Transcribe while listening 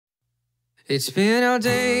It's been our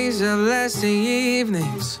days of lasting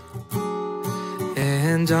evenings,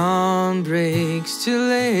 and dawn breaks too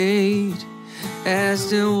late as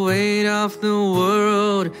the weight of the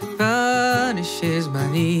world punishes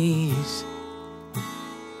my knees.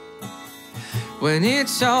 When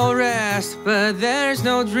it's all rest but there's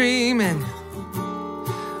no dreaming,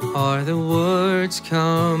 or the words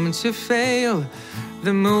come to fail,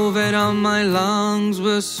 the movement on my lungs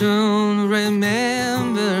will soon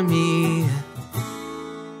remember me.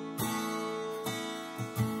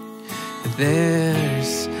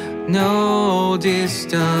 There's no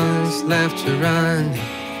distance left to run,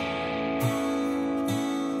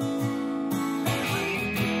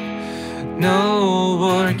 no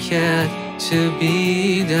work yet to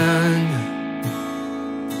be done.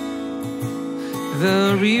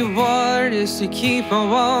 The reward is to keep on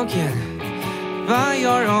walking by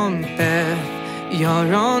your own path,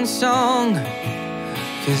 your own song,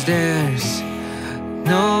 'cause there's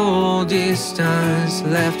no distance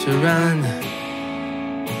left to run.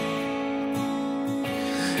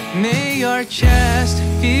 May your chest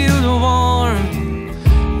feel the warmth,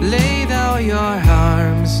 lay down your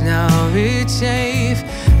arms, now it's safe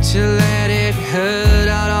to let it hurt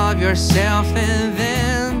out of yourself and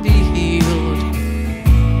then be healed.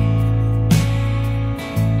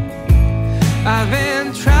 I've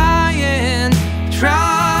been trying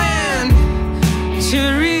to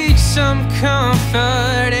reach some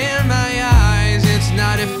comfort in my eyes. It's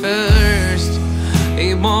not at first,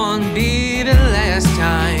 it won't be the last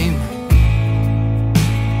time.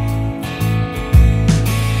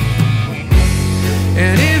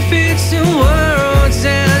 And if it's the words,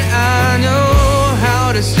 then I know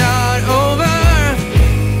how to start over.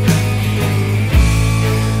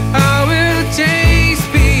 I will taste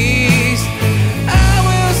peace, I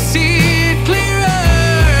will see it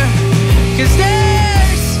clearer, 'cause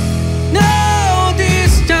there's no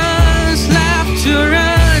distance left to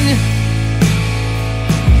run,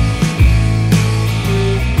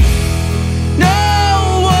 no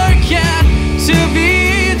work yet to be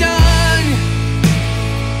done.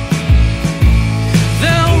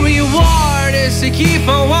 The reward is to keep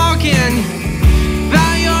on walking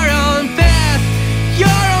by your own path,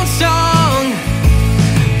 your own song,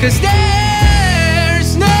 'cause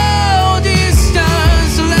there's no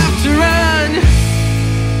distance left to run.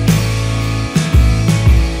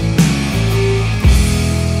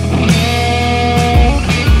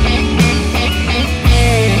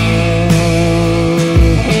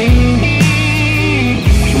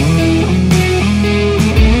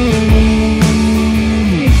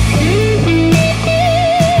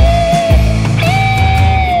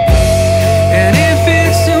 And if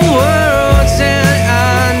it's the words, then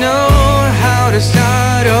I know how to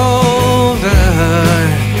start over.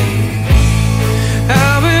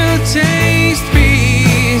 I will taste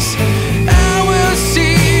peace, I will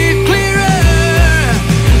see it clearer,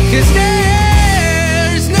 'cause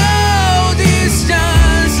there's no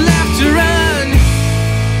distance left to run,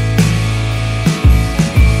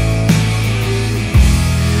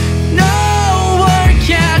 no work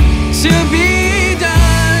yet to be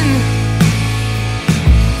done.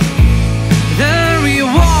 The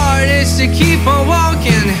reward is to keep on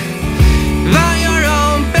walking by your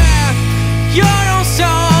own path, your own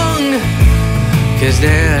song, 'cause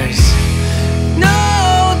there's